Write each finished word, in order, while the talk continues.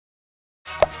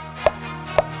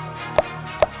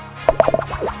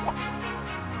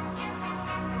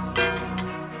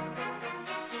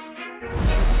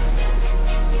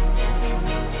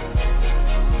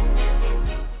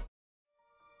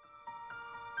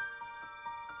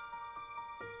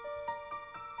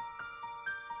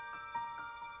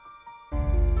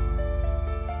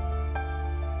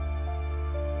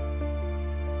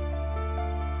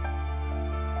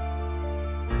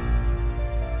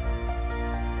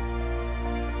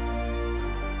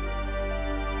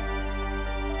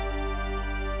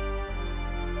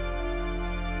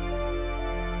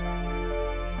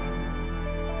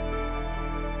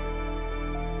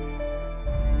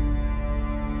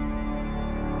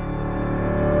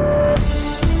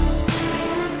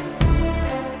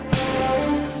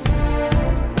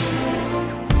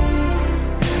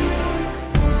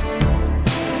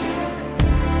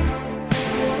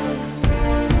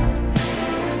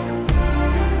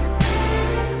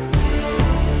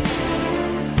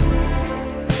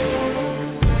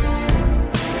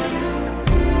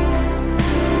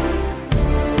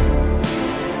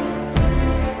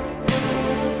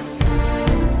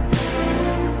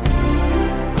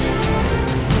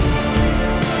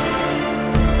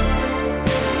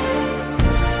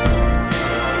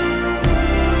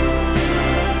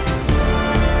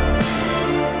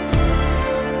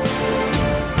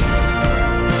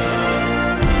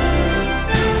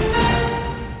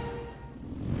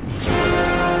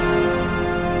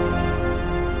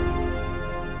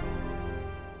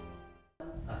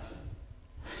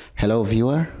Hello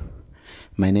viewer,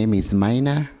 my name is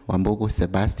Maina Wambugu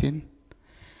Sebastian.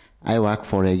 I work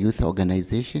for a youth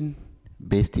organization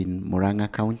based in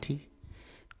Murang'a County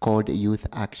called Youth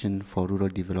Action for Rural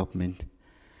Development.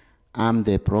 I'm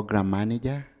the program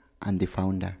manager and the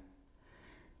founder.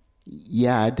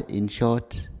 YAD, in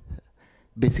short,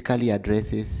 basically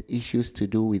addresses issues to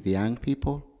do with young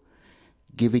people,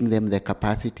 giving them the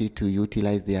capacity to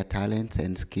utilize their talents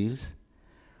and skills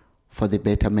for the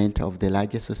betterment of the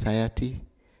larger society,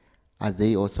 as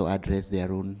they also address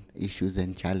their own issues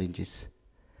and challenges.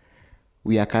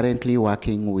 We are currently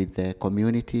working with the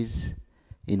communities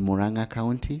in Murang'a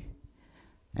County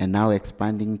and now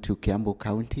expanding to Kiambu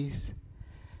counties,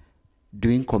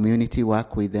 doing community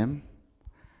work with them,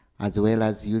 as well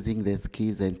as using the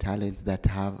skills and talents that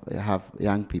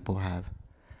young people have.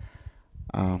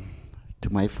 To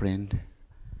my friend.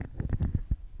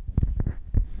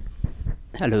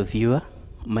 Hello viewer,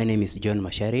 my name is John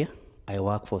Macharia. I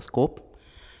work for SCOPE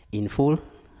in full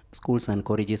Schools and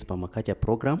Colleges Permaculture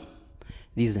program.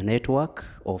 This is a network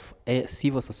of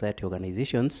civil society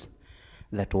organizations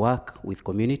that work with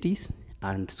communities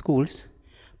and schools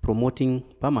promoting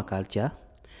permaculture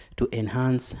to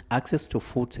enhance access to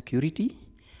food security,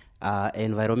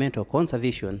 environmental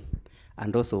conservation,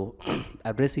 and also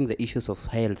addressing the issues of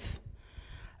health.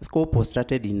 SCOPE was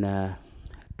started in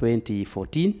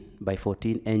 2014 by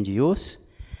 14 NGOs.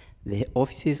 The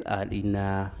offices are in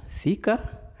Thika,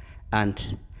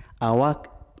 and our work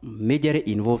majorly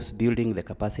involves building the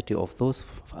capacity of those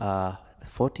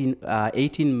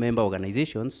 18 member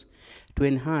organizations to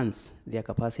enhance their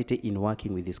capacity in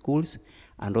working with the schools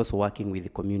and also working with the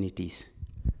communities.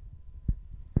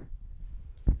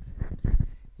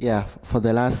 Yeah, for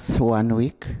the last 1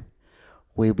 week,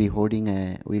 we've been holding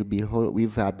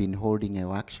a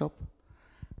workshop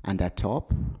and a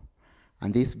talk,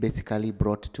 and this basically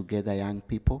brought together young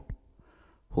people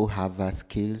who have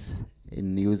skills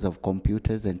in use of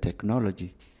computers and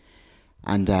technology.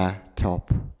 And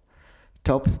TOP.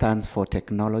 TOP stands for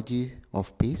Technology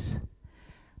of Peace,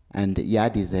 and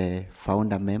YAD is a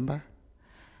founder member.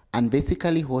 And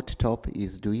basically what TOP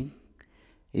is doing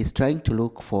is trying to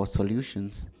look for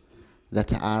solutions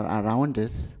that are around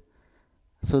us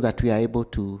so that we are able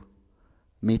to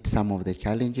meet some of the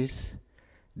challenges,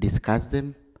 discuss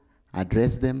them,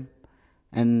 address them,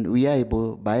 and we are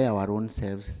able, by our own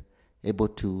selves, able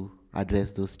to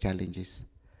address those challenges.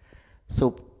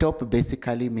 So TOP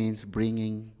basically means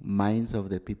bringing minds of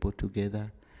the people together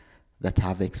that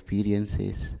have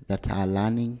experiences, that are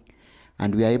learning,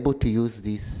 and we are able to use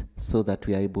this so that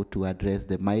we are able to address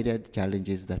the myriad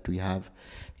challenges that we have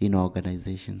in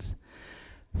organizations.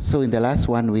 So in the last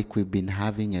 1 week, we've been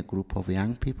having a group of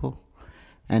young people,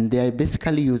 and they are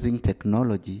basically using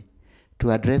technology to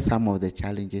address some of the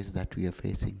challenges that we are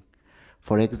facing.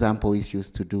 For example, issues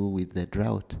to do with the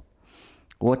drought.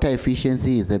 Water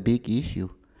efficiency is a big issue,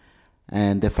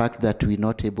 and the fact that we're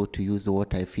not able to use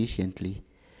water efficiently,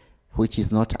 which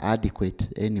is not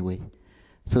adequate anyway.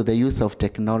 So the use of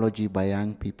technology by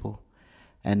young people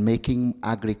and making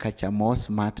agriculture more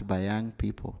smart by young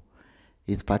people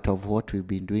is part of what we've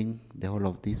been doing the whole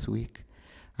of this week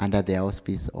under the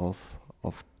auspice of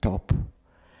TOP.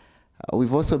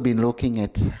 We've also been looking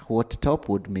at what TOP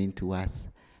would mean to us,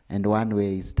 and one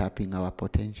way is tapping our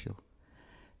potential.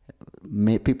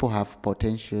 People have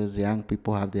potentials, young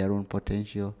people have their own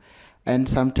potential, and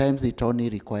sometimes it only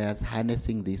requires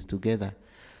harnessing this together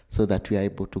so that we are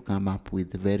able to come up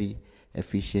with very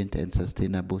efficient and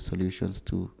sustainable solutions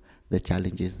to the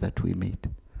challenges that we meet.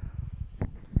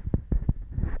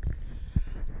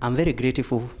 I'm very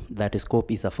grateful that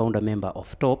SCOPE is a founder member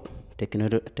of TOP,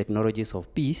 Technologies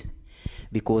of Peace,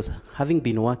 because having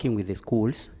been working with the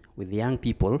schools, with the young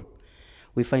people,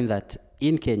 we find that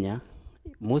in Kenya,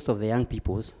 most of the young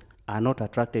peoples are not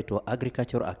attracted to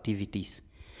agricultural activities,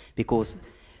 because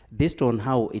based on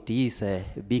how it is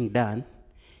being done,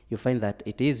 you find that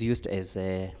it is used as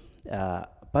a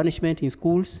punishment in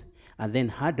schools and then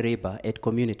hard labor at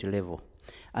community level.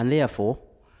 And therefore,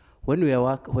 when we are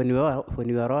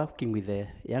working with the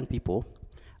young people,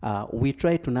 we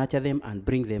try to nurture them and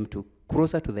bring them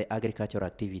closer to the agricultural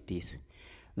activities.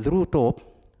 Through TOP,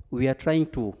 we are trying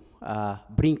to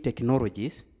bring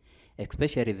technologies,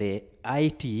 especially the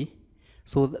IT,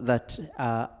 so that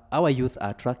our youth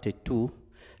are attracted to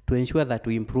ensure that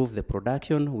we improve the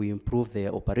production, we improve the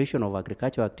operation of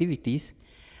agricultural activities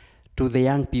to the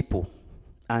young people.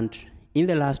 And in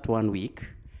the last 1 week,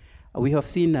 we have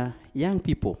seen young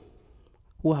people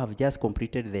who have just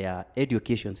completed their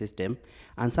education system,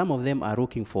 and some of them are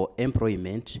looking for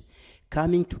employment,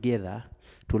 coming together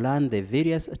to learn the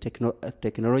various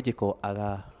technological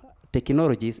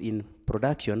technologies in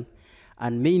production,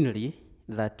 and mainly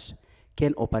that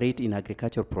can operate in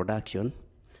agricultural production,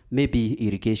 maybe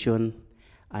irrigation,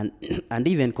 and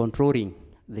even controlling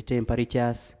the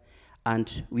temperatures.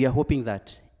 And we are hoping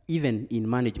that even in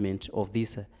management of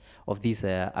these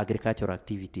agricultural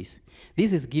activities.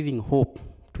 This is giving hope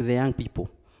to the young people.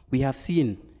 We have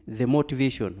seen the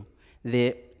motivation,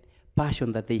 the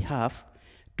passion that they have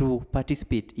to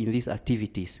participate in these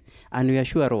activities. And we are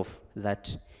sure of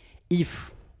that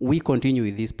if we continue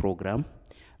with this program,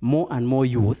 more and more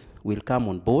youth will come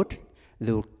on board,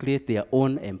 they will create their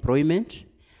own employment,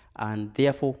 and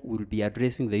therefore will be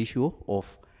addressing the issue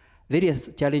of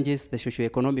various challenges, the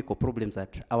socio-economic problems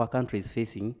that our country is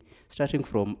facing, starting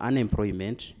from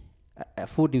unemployment,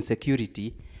 food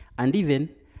insecurity, and even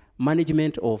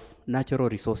management of natural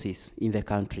resources in the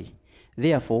country.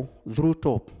 Therefore, through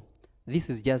TOP, this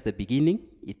is just the beginning.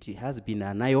 It has been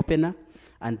an eye-opener,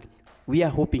 and we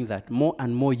are hoping that more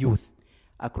and more youth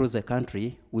across the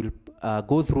country will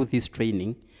go through this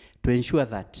training to ensure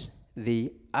that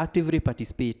they actively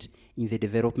participate in the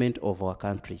development of our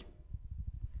country.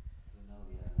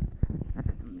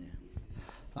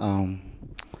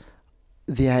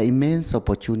 There are immense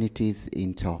opportunities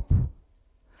in TOP.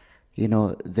 You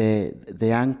know, the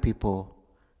young people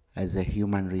as a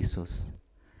human resource,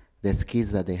 the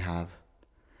skills that they have,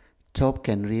 TOP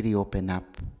can really open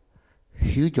up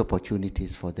huge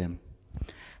opportunities for them.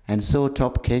 And so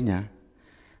TOP Kenya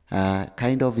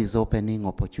kind of is opening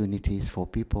opportunities for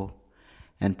people,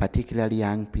 and particularly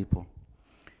young people.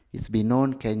 It's been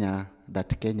known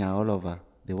that Kenya all over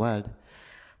the world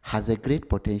has a great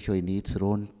potential in its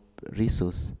own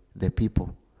resource, the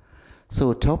people.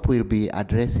 So TOP will be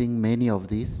addressing many of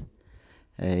these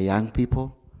young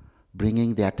people,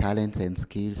 bringing their talents and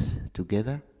skills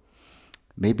together,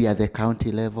 maybe at the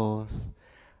county levels,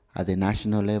 at the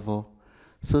national level,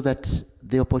 so that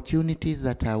the opportunities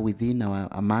that are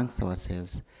amongst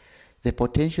ourselves, the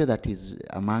potential that is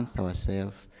amongst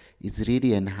ourselves is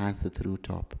really enhanced through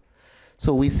TOP.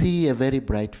 So we see a very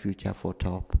bright future for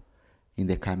TOP in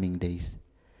the coming days.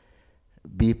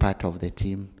 Be part of the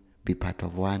team, be part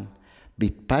of one, be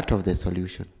part of the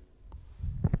solution.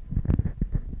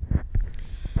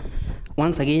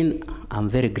 Once again, I'm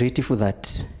very grateful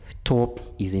that TOP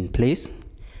is in place.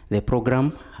 The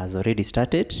program has already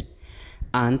started,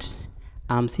 and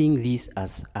I'm seeing this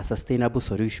as a sustainable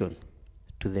solution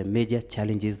to the major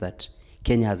challenges that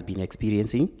Kenya has been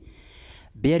experiencing,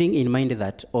 bearing in mind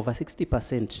that over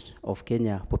 60% of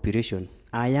Kenya population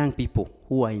are young people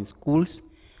who are in schools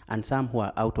and some who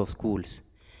are out of schools.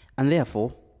 And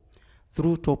therefore,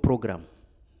 through TOP program,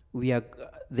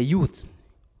 the youth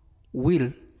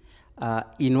will,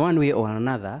 in one way or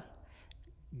another,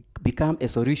 become a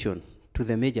solution to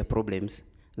the major problems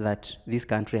that this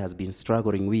country has been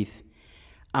struggling with.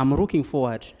 I'm looking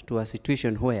forward to a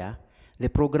situation where the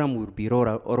program will be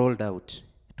rolled out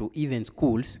to even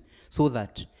schools, so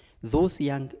that those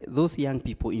young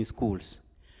people in schools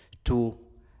to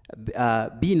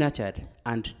be nurtured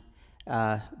and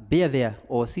bear their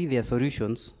or see their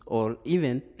solutions, or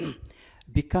even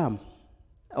become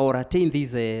or attain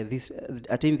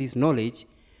this knowledge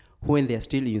when they are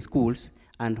still in schools,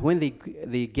 and when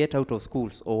they get out of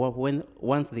schools, or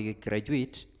once they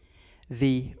graduate,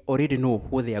 they already know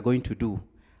what they are going to do,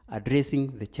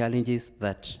 addressing the challenges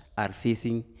that are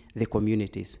facing the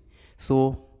communities.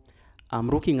 So I'm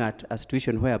looking at a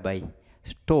situation whereby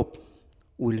TOP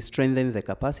will strengthen the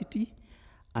capacity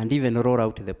and even roll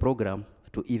out the program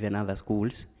to even other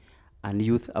schools and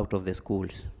youth out of the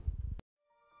schools.